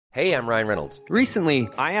Hey, I'm Ryan Reynolds. Recently,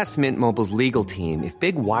 I asked Mint Mobile's legal team if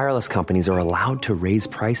big wireless companies are allowed to raise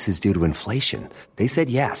prices due to inflation. They said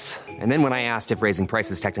yes. And then when I asked if raising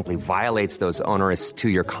prices technically violates those onerous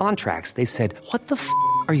two-year contracts, they said, "What the f***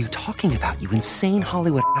 are you talking about, you insane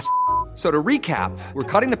Hollywood ass?" So to recap, we're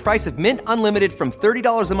cutting the price of Mint Unlimited from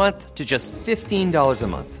 $30 a month to just $15 a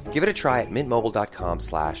month. Give it a try at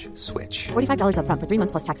mintmobile.com/switch. $45 up front for 3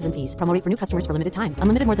 months plus taxes and fees. Promo rate for new customers for limited time.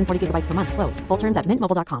 Unlimited more than 40 gigabytes per month. Slows full terms at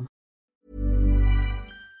mintmobile.com.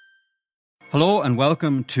 Hello and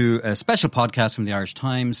welcome to a special podcast from the Irish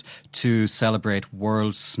Times to celebrate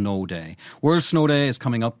World Snow Day. World Snow Day is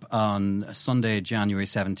coming up on Sunday, January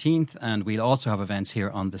 17th, and we'll also have events here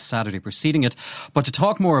on the Saturday preceding it. But to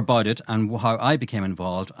talk more about it and how I became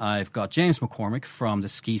involved, I've got James McCormick from the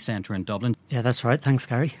Ski Centre in Dublin. Yeah, that's right. Thanks,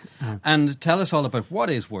 Gary. And tell us all about what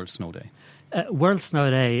is World Snow Day. World Snow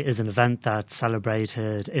Day is an event that's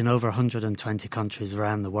celebrated in over 120 countries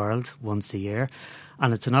around the world once a year.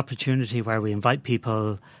 And it's an opportunity where we invite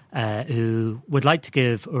people who would like to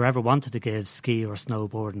give or ever wanted to give ski or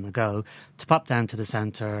snowboarding a go to pop down to the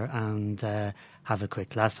centre and have a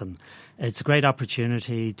quick lesson. It's a great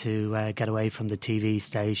opportunity to get away from the TV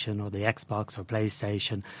station or the Xbox or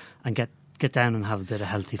PlayStation and get down and have a bit of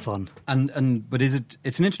healthy fun. But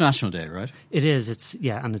it's an international day, right? It is.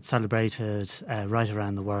 And it's celebrated right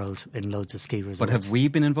around the world in loads of ski resorts. But have we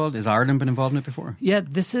been involved? Has Ireland been involved in it before? Yeah,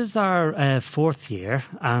 this is our fourth year,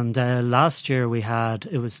 and last year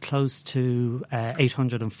it was close to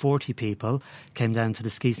 840 people came down to the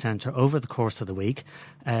ski centre over the course of the week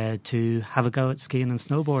to have a go at skiing and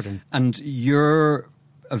snowboarding. And your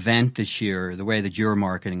event this year, the way that you're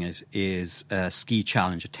marketing it, is a ski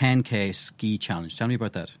challenge, a 10K ski challenge. Tell me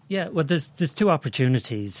about that. Yeah, well, there's two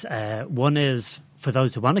opportunities. One is for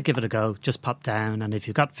those who want to give it a go, just pop down, and if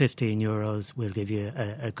you've got €15, we'll give you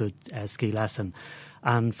a good ski lesson.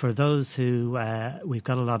 And for those who, we've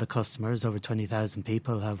got a lot of customers, over 20,000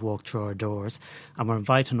 people have walked through our doors, and we're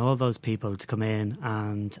inviting all those people to come in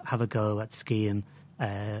and have a go at skiing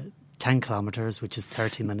 10 kilometres, which is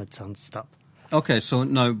 30 minutes on stop. Okay, so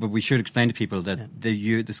now, but we should explain to people that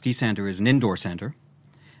the ski centre is an indoor centre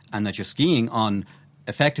and that you're skiing on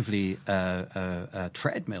effectively a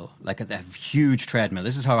treadmill, like a huge treadmill.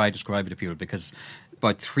 This is how I describe it to people, because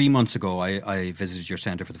about 3 months ago I visited your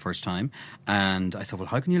centre for the first time, and I thought, well,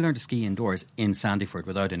 how can you learn to ski indoors in Sandyford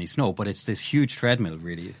without any snow? But it's this huge treadmill,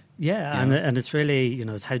 really. Yeah, and it's really,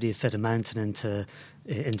 it's how do you fit a mountain into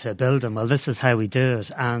a building? Well, this is how we do it.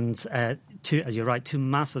 And you're right, two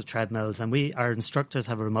massive treadmills, and our instructors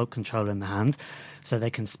have a remote control in the hand, so they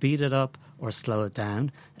can speed it up or slow it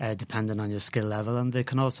down, depending on your skill level, and they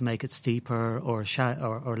can also make it steeper or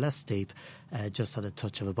less steep, just at a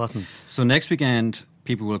touch of a button. So next weekend,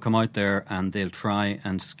 people will come out there and they'll try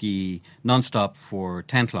and ski non-stop for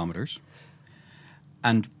 10 kilometres.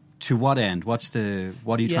 And to what end? What are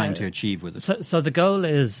you trying to achieve with it? So the goal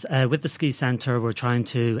is, with the ski centre, we're trying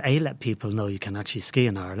to, A, let people know you can actually ski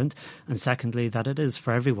in Ireland, and secondly, that it is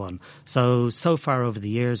for everyone. So far over the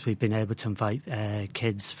years, we've been able to invite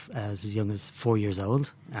kids as young as 4 years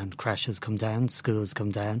old, and creches come down, schools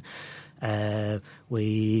come down.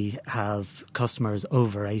 We have customers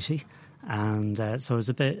over 80, and so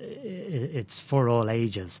it's for all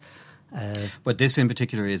ages. But this in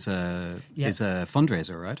particular is a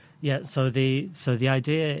fundraiser, right? Yeah. So the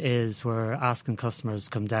idea is we're asking customers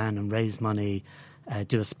to come down and raise money,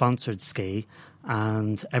 do a sponsored ski,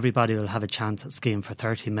 and everybody will have a chance at skiing for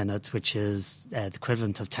 30 minutes, which is the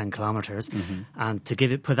equivalent of 10 kilometres. Mm-hmm. And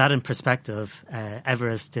to put that in perspective,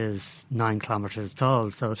 Everest is 9 kilometres tall,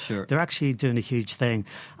 so They're actually doing a huge thing.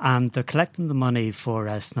 And they're collecting the money for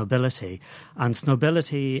Snowbility. And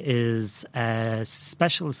Snowbility is a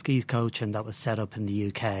special ski coaching that was set up in the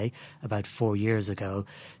UK about 4 years ago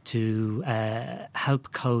to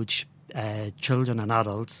help coach children and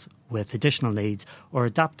adults with additional needs or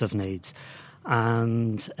adaptive needs.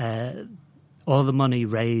 And all the money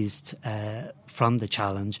raised from the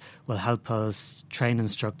challenge will help us train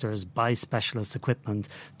instructors, buy specialist equipment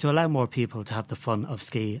to allow more people to have the fun of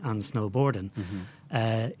ski and snowboarding.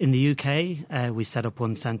 Mm-hmm. In the UK, we set up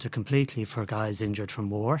one centre completely for guys injured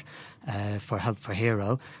from war, for Help for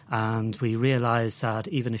Hero, and we realised that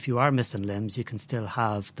even if you are missing limbs, you can still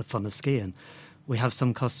have the fun of skiing. We have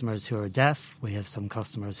some customers who are deaf, we have some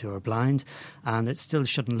customers who are blind, and it still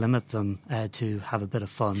shouldn't limit them to have a bit of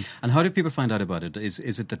fun. And how do people find out about it? Is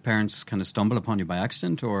it that parents kind of stumble upon you by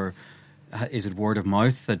accident, or is it word of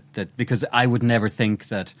mouth? That because I would never think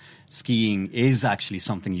that skiing is actually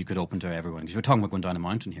something you could open to everyone, because we're talking about going down a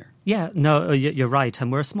mountain here. Yeah, no, you're right,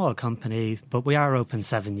 and we're a small company, but we are open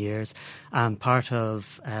 7 years, and part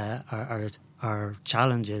of our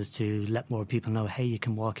challenge is to let more people know, hey, you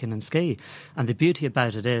can walk in and ski. And the beauty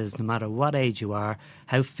about it is, no matter what age you are,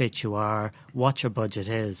 how fit you are, what your budget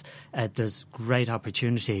is, there's great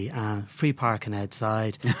opportunity. Free parking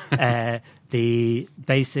outside.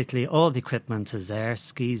 Basically all the equipment is there: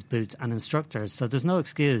 skis, boots, and instructors. So there's no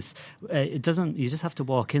excuse. You just have to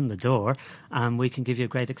walk in the door, and we can give you a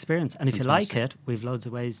great experience. And if you like it, we've loads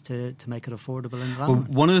of ways to make it affordable and well,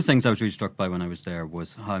 one of the things I was really struck by when I was there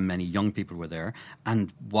was how many young people were there,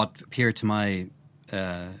 and what appeared to my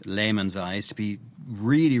layman's eyes to be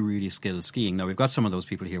really, really skilled skiing. Now, we've got some of those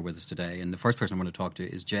people here with us today, and the first person I want to talk to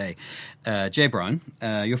is Jay. Jay Brown,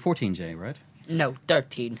 you're 14, Jay, right? No,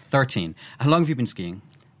 13. 13. How long have you been skiing?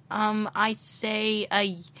 I'd say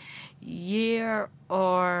a year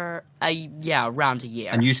or around a year.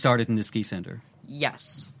 And you started in the ski centre?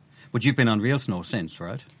 Yes. But you've been on real snow since,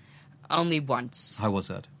 right? Only once. How was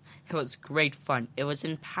that? It was great fun. It was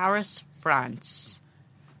in Paris, France.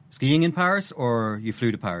 Skiing in Paris, or you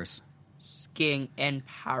flew to Paris? Skiing in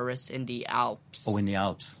Paris in the Alps. Oh, in the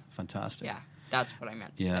Alps. Fantastic. Yeah, that's what I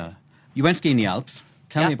meant to Yeah. say. You went skiing in the Alps.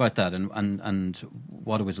 Tell me about that and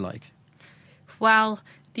what it was like. Well,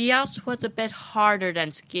 the Alps was a bit harder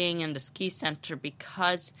than skiing in the ski centre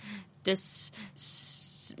because this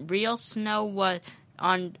real snow was...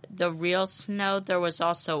 On the real snow, there was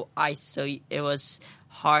also ice, so it was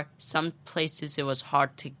hard. Some places it was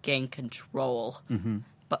hard to gain control. Mm-hmm.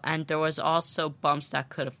 And there was also bumps that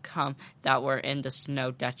could have come that were in the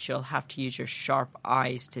snow that you'll have to use your sharp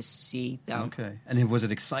eyes to see them. Okay. And was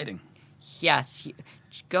it exciting? Yes.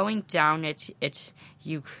 Going down it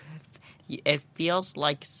feels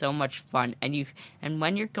like so much fun. And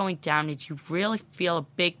when you're going down it, you really feel a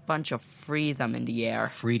big bunch of freedom in the air.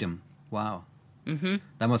 Freedom. Wow. Mm-hmm.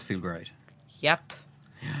 That must feel great. Yep.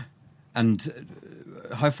 And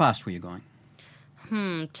how fast were you going?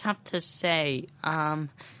 Tough to say.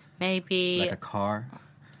 Maybe... Like a car?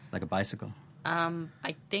 Like a bicycle?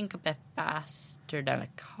 I think a bit faster than a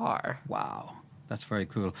car. Wow. That's very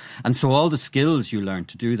cool. And so all the skills you learned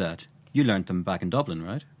to do that, you learned them back in Dublin,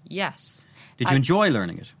 right? Yes. Did you enjoy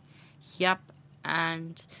learning it? Yep.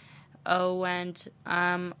 And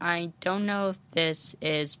I don't know if this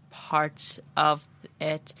is part of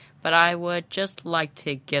it, but I would just like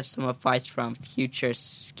to give some advice from future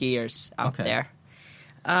skiers out there.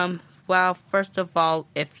 Well, first of all,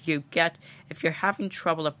 if you're having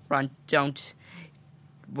trouble up front, don't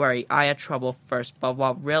worry. I had trouble first, but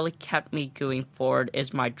what really kept me going forward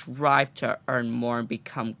is my drive to earn more and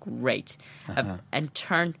become great. And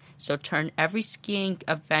turn every skiing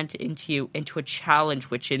event into a challenge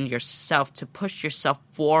within yourself to push yourself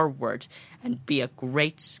forward and be a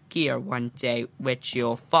great skier one day, which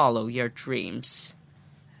you'll follow your dreams.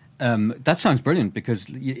 That sounds brilliant, because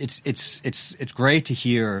it's great to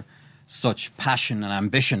hear such passion and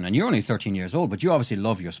ambition. And you're only 13 years old, but you obviously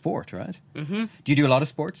love your sport, right? Mm-hmm. Do you do a lot of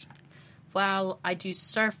sports? Well, I do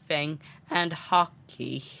surfing and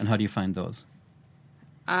hockey. And how do you find those?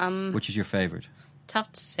 Which is your favourite?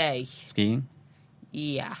 Tough to say. Skiing?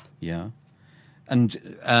 Yeah. Yeah. And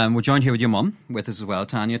we're joined here with your mum with us as well,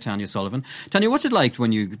 Tanya Sullivan. Tanya, what's it like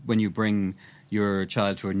when you bring your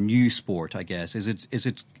child to a new sport, I guess? Was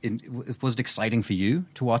it exciting for you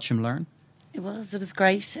to watch him learn? It was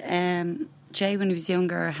great. Jay, when he was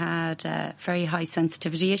younger, had very high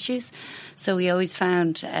sensitivity issues. So we always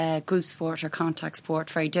found group sport or contact sport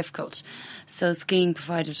very difficult. So skiing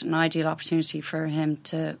provided an ideal opportunity for him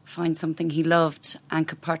to find something he loved and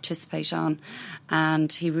could participate on.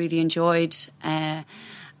 And he really enjoyed.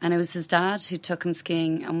 And it was his dad who took him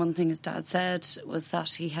skiing. And one thing his dad said was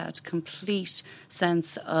that he had complete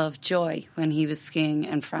sense of joy when he was skiing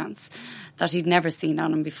in France that he'd never seen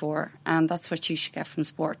on him before. And that's what you should get from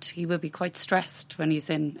sport. He will be quite stressed when he's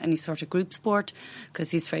in any sort of group sport because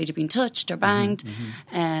he's afraid of being touched or banged.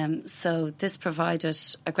 Mm-hmm. So this provided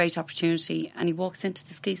a great opportunity. And he walks into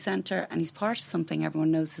the ski centre and he's part of something. Everyone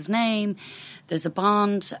knows his name. There's a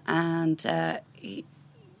bond. And,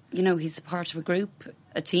 he's a part of a group,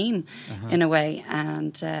 a team in a way,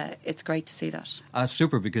 and it's great to see that.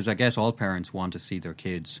 Super, because I guess all parents want to see their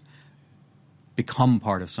kids become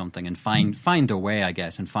part of something and find their way, I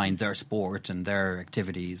guess, and find their sport and their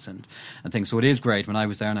activities and things. So it is great. When I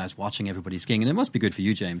was there and I was watching everybody skiing, and it must be good for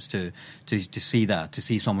you, James, to see that, to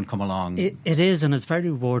see someone come along. It is, and it's very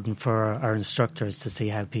rewarding for our instructors to see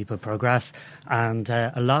how people progress. And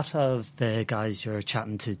a lot of the guys you're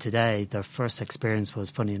chatting to today, their first experience was,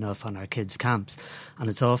 funny enough, on our kids' camps. And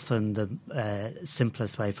it's often the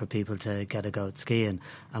simplest way for people to get a go at skiing.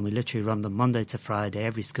 And we literally run them Monday to Friday,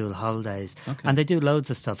 every school holidays. Okay. And they do loads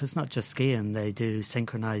of stuff. It's not just skiing. They do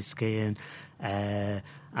synchronised skiing,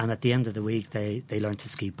 And at the end of the week, they learn to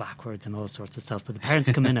ski backwards and all sorts of stuff. But the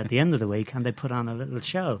parents come in at the end of the week and they put on a little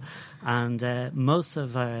show. And most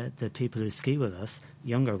of the people who ski with us,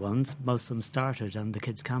 younger ones, most of them started on the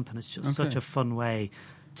kids' camp, and it's just such a fun way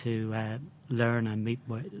to learn a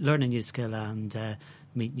new skill and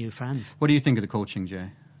meet new friends. What do you think of the coaching,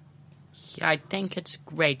 Jay? Yeah, I think it's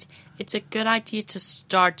great. It's a good idea to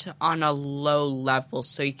start on a low level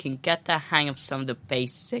so you can get the hang of some of the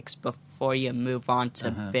basics before you move on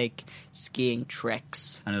to big skiing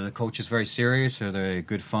tricks. And are the coaches very serious? Are they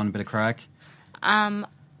good fun, bit of crack?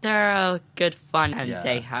 They're good fun and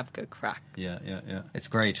they have good crack. Yeah. It's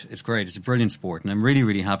great. It's a brilliant sport, and I'm really,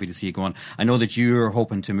 really happy to see you go on. I know that you're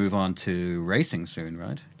hoping to move on to racing soon,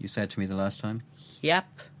 right? You said to me the last time. Yep.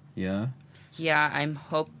 Yeah. Yeah, I'm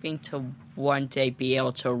hoping to one day be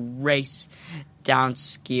able to race down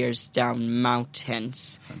skiers down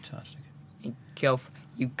mountains. Fantastic.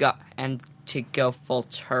 And to go full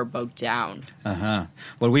turbo down.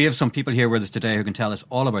 Well, we have some people here with us today who can tell us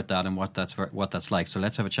all about that and what that's like. So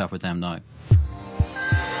let's have a chat with them now.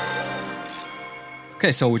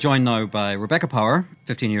 Okay, so we're joined now by Rebecca Power,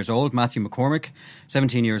 15 years old, Matthew McCormick,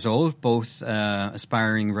 17 years old, both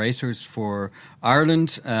aspiring racers for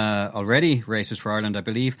Ireland, already racers for Ireland, I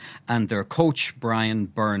believe, and their coach, Brian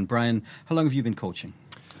Byrne. Brian, how long have you been coaching?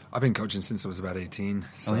 I've been coaching since I was about 18,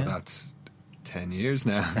 so that's 10 years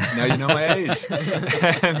now. Now you know my age.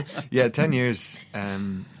 10 years.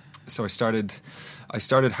 So I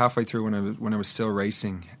started halfway through when I was still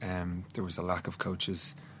racing. There was a lack of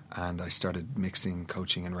coaches, and I started mixing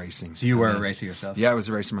coaching and racing. So you were a racer yourself? Yeah, I was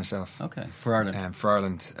a racer myself. Okay, for Ireland? For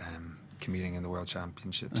Ireland, competing in the World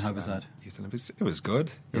Championships. And how was that? Youth Olympics. It was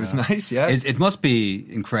good. It was nice, yeah. It must be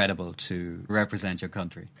incredible to represent your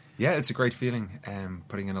country. Yeah, it's a great feeling.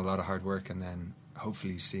 Putting in a lot of hard work and then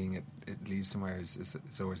hopefully seeing it lead somewhere is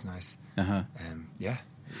always nice. Yeah.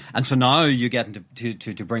 And so now you get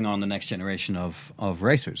to bring on the next generation of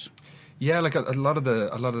racers. Yeah, like a lot of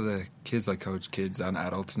the kids I coach, kids and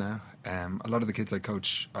adults now. A lot of the kids I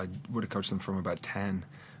coach, I would have coached them from about 10,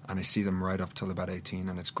 and I see them right up till about 18,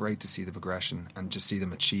 and it's great to see the progression and just see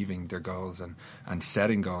them achieving their goals and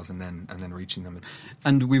setting goals and then reaching them.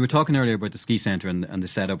 And we were talking earlier about the ski centre and the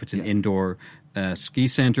setup. It's an indoor ski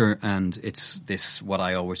centre, and it's this, what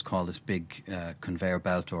I always call this big conveyor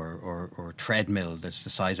belt or treadmill that's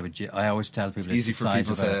the size of a... I always tell people it's easy the for size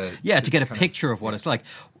people of to get a picture of what it's like.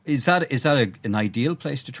 Is that an ideal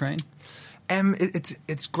place to train?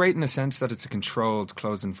 It's great in a sense that it's a controlled,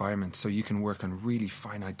 closed environment, so you can work on really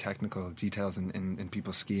finite technical details in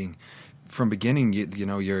people skiing. From beginning,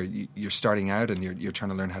 you're starting out and you're trying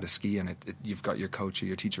to learn how to ski, and you've got your coach or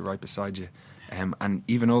your teacher right beside you. And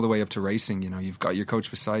even all the way up to racing, you've got your coach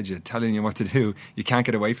beside you telling you what to do. You can't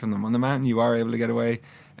get away from them. On the mountain, you are able to get away,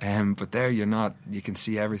 but there you're not. You can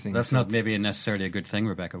see everything. That's not maybe necessarily a good thing,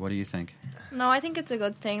 Rebecca. What do you think? No, I think it's a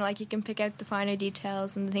good thing. Like, you can pick out the finer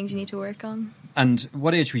details and the things you need to work on. And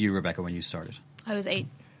what age were you, Rebecca, when you started? I was 8.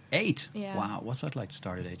 8? Yeah. Wow, what's that like to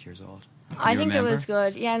start at 8 years old? I think it was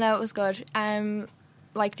good. Yeah, no, it was good.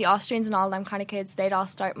 Like the Austrians and all them kind of kids, they'd all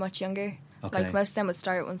start much younger. Okay. Like most of them would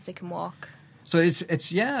start once they can walk. So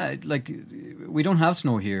it's like we don't have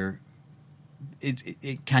snow here.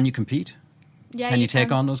 Can you compete? Yeah, can you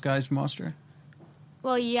take on those guys from Austria?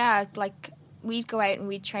 Well, yeah, like we'd go out and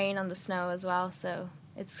we'd train on the snow as well. So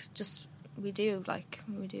it's just we do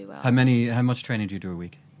well. How much training do you do a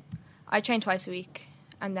week? I train twice a week,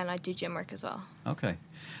 and then I do gym work as well. Okay,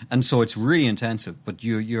 and so it's really intensive. But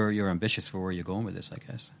you're ambitious for where you're going with this, I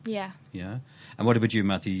guess. Yeah. Yeah. And what about you,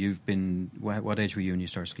 Matthew? What age were you when you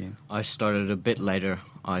started skiing? I started a bit later.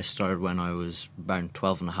 I started when I was about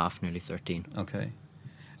 12 and a half, nearly 13. Okay.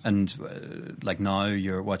 And like now,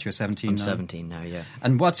 you're 17 I'm now? 17 now, yeah.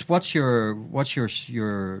 And what's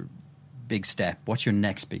your big step? What's your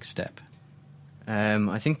next big step?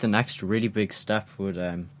 I think the next really big step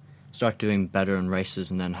would start doing better in races,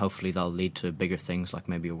 and then hopefully that'll lead to bigger things like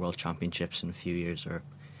maybe a World Championships in a few years, or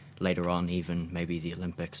later on even maybe the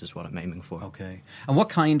Olympics is what I'm aiming for. Okay. And what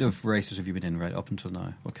kind of races have you been in right up until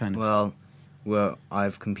now? What kind of... Well,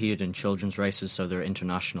 I've competed in children's races, so there are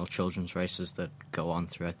international children's races that go on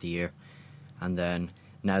throughout the year. And then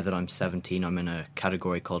now that I'm 17, I'm in a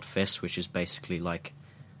category called FIS, which is basically like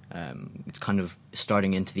it's kind of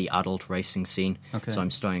starting into the adult racing scene. Okay. So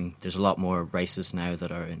there's a lot more races now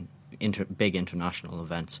that are in big international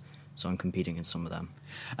events. So I'm competing in some of them.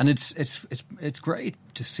 And it's great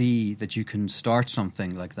to see that you can start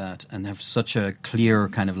something like that and have such a clear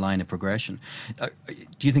kind of line of progression.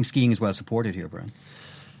 Do you think skiing is well supported here, Brian?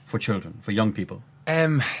 For children, for young people?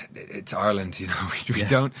 It's Ireland, we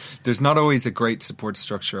don't. There's not always a great support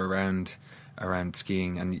structure around around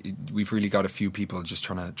skiing, and we've really got a few people just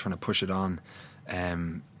trying to push it on.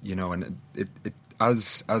 You know, and it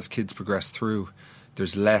as kids progress through,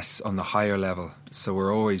 there's less on the higher level, so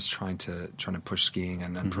we're always trying to push skiing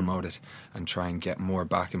and promote it and try and get more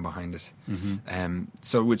backing behind it.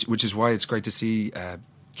 So which is why it's great to see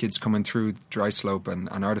kids coming through dry slope and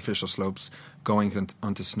artificial slopes, going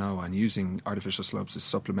onto snow and using artificial slopes as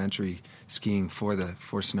supplementary skiing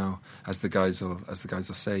for snow. As the guys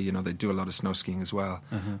will say, you know, they do a lot of snow skiing as well.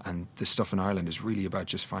 And the stuff in Ireland is really about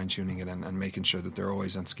just fine tuning it and making sure that they're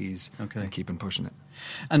always on skis and keeping pushing it.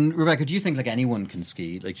 And Rebecca, do you think like anyone can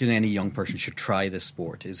ski? Like, do you think any young person should try this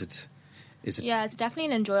sport? Is it? Yeah, it's definitely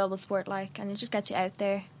an enjoyable sport, like, and it just gets you out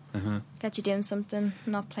there, get you doing something,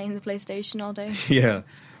 not playing the PlayStation all day. Yeah.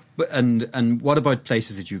 But and what about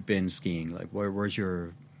places that you've been skiing? Like, where's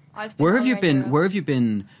your? Where have you been? Where have you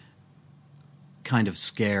been? Kind of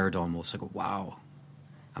scared, almost like, wow,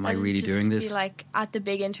 am I really doing this? Be like at the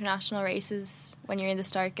big international races when you're in the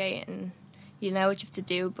start gate and you know what you have to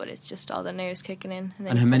do, but it's just all the nerves kicking in.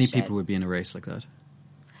 And how many people would be in a race like that?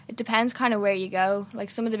 It depends kind of where you go.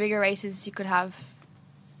 Like some of the bigger races, you could have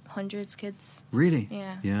hundreds kids. Really?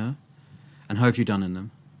 Yeah. Yeah. And how have you done in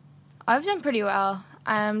them? I've done pretty well.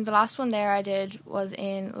 The last one there I did was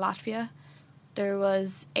in Latvia. There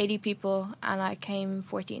was 80 people and I came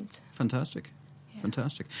 14th. Fantastic. Yeah.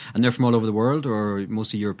 Fantastic. And they're from all over the world, or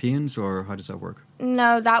mostly Europeans, or how does that work?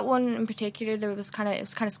 No, that one in particular, it was kind of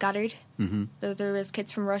scattered. There was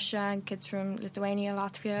kids from Russia and kids from Lithuania,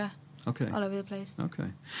 Latvia. Okay. All over the place. Okay.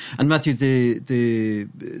 And Matthew, the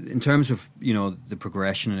in terms of, you know, the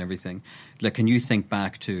progression and everything, like, can you think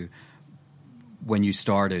back to when you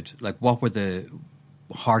started? Like, what were the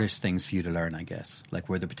hardest things for you to learn, I guess? Like,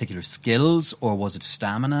 were there particular skills, or was it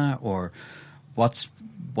stamina, or what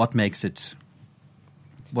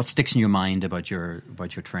sticks in your mind about your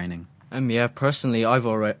training? Yeah, personally, I've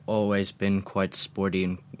always been quite sporty,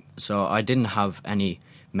 and so I didn't have any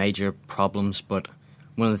major problems, but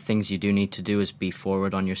one of the things you do need to do is be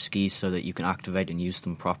forward on your skis so that you can activate and use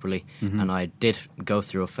them properly. And I did go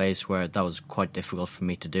through a phase where that was quite difficult for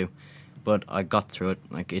me to do. But I got through it.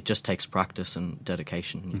 Like, it just takes practice and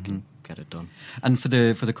dedication, and you can get it done. And for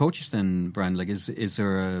the coaches, then, Brian, like, is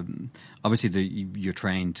there obviously you're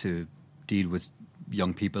trained to deal with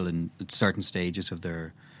young people in certain stages of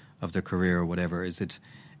their career or whatever. Is it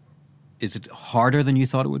harder than you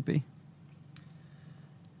thought it would be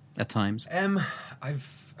at times?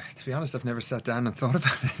 To be honest, I've never sat down and thought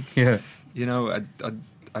about it. Yeah, you know,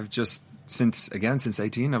 I've just since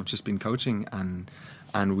 18, I've just been coaching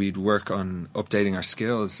and we'd work on updating our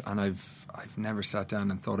skills, and I've never sat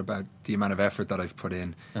down and thought about the amount of effort that I've put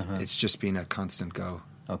in. It's just been a constant go.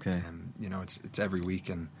 Okay. You know, it's every week,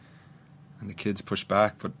 and the kids push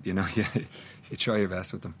back, but, you know, you try your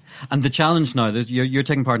best with them. And the challenge now, you're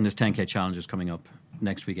taking part in this 10K challenge is coming up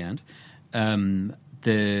next weekend. Matthew,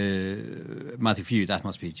 for you, that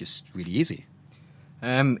must be just really easy.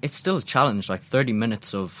 It's still a challenge, like 30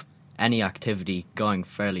 minutes of any activity going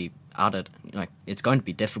fairly at it, like, it's going to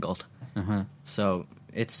be difficult. So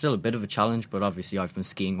it's still a bit of a challenge, but obviously I've been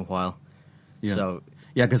skiing a while. Yeah. So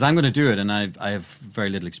yeah, because I'm going to do it, and I have very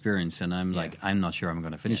little experience, and I'm like, I'm not sure I'm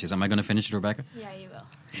going to finish this. Am I going to finish it, Rebecca? Yeah, you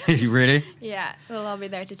will. You really? Yeah, we'll all be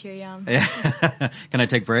there to cheer you on. Yeah. Can I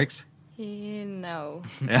take breaks? No.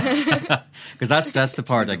 Because that's the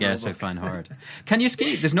part, I guess, I find hard. Can you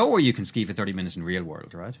ski? There's nowhere you can ski for 30 minutes in real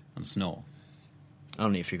world, right? On snow.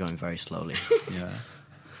 Only if you're going very slowly. Yeah.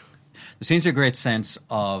 There seems to be a great sense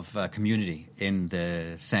of community in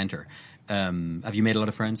the centre. Have you made a lot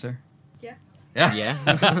of friends there? Yeah.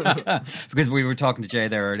 Because we were talking to Jay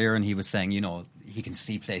there earlier, and he was saying, you know, he can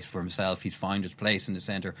see place for himself. He's found his place in the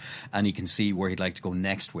centre, and he can see where he'd like to go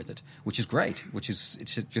next with it, which is great. It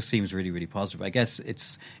just seems really, really positive. I guess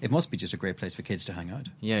it must be just a great place for kids to hang out.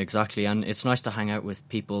 Yeah, exactly. And it's nice to hang out with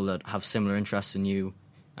people that have similar interests in you.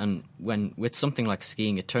 And with something like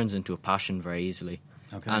skiing, it turns into a passion very easily.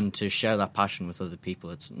 Okay. And to share that passion with other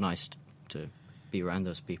people, it's nice to be around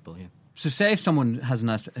those people. Yeah. So say if someone has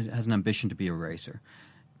an ambition to be a racer,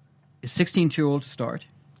 is 16 too old to start?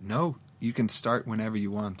 No, you can start whenever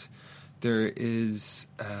you want. There is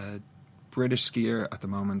a British skier at the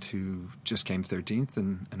moment who just came 13th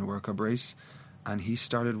in a World Cup race, and he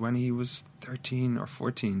started when he was 13 or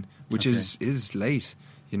 14, which is late,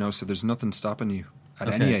 you know, so there's nothing stopping you at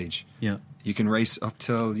any age. Yeah. You can race up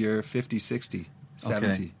till you're 50, 60.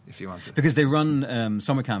 70 if you want to. Because they run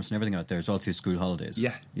summer camps and everything out there. It's all through school holidays.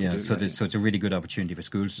 Yeah. So it's a really good opportunity for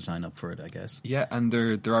schools to sign up for it, I guess. Yeah, and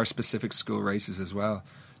there are specific school races as well.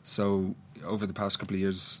 So over the past couple of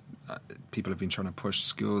years, people have been trying to push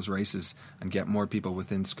schools races and get more people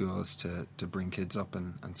within schools to bring kids up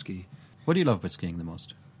and ski. What do you love about skiing the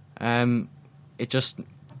most?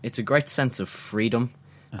 It's a great sense of freedom,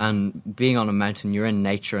 and being on a mountain, you're in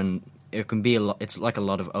nature, and it can be it's like a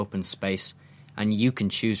lot of open space, and you can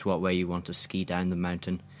choose what way you want to ski down the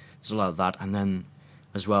mountain. There's a lot of that, and then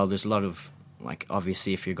as well, there's a lot of, like,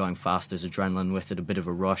 obviously if you're going fast, there's adrenaline with it, a bit of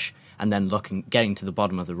a rush, and then getting to the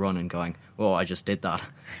bottom of the run and going, "Oh, I just did that,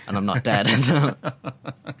 and I'm not dead."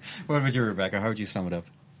 What about you, Rebecca? How would you sum it up?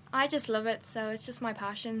 I just love it, so it's just my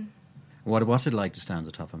passion. What's it like to stand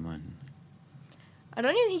at the top of a mountain? I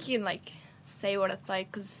don't even think you can say what it's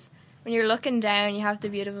like, because when you're looking down, you have the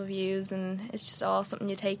beautiful views, and it's just all something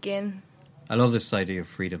you take in. I love this idea of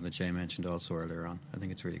freedom that Jay mentioned also earlier on. I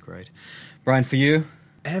think it's really great. Brian, for you?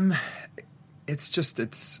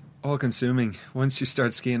 It's all consuming. Once you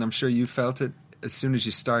start skiing, I'm sure you felt it. As soon as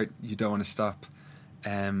you start, you don't want to stop.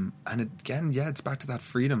 And again, it's back to that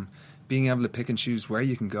freedom. Being able to pick and choose where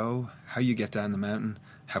you can go, how you get down the mountain,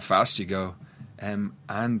 how fast you go.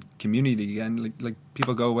 And community again, like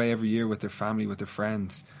people go away every year with their family, with their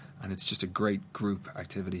friends, and it's just a great group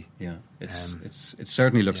activity. Yeah, it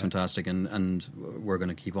certainly looks fantastic, and we're going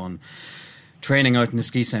to keep on training out in the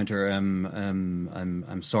ski centre.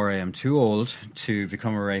 I'm sorry, I'm too old to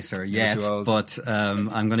become a racer yet, but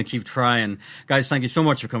I'm going to keep trying. Guys, thank you so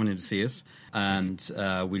much for coming in to see us, and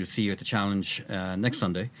we'll see you at the challenge next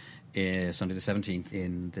Sunday. Sunday the 17th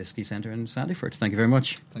in the ski centre in Sandyford. Thank you very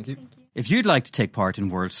much. Thank you. If you'd like to take part in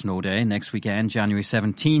World Snow Day next weekend, January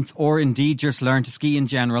 17th, or indeed just learn to ski in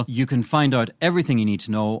general, you can find out everything you need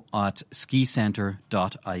to know at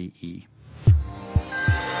skicentre.ie.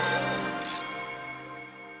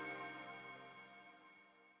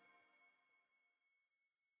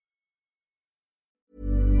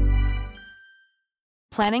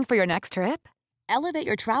 Planning for your next trip? Elevate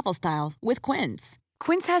your travel style with Quince.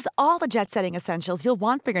 Quince has all the jet-setting essentials you'll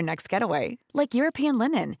want for your next getaway, like European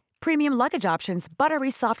linen, premium luggage options, buttery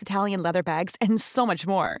soft Italian leather bags, and so much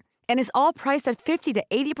more. And is all priced at 50 to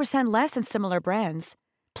 80% less than similar brands.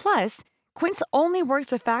 Plus, Quince only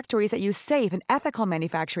works with factories that use safe and ethical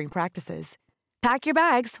manufacturing practices. Pack your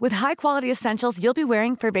bags with high-quality essentials you'll be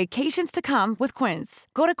wearing for vacations to come with Quince.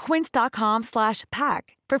 Go to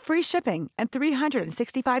quince.com/pack for free shipping and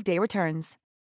 365-day returns.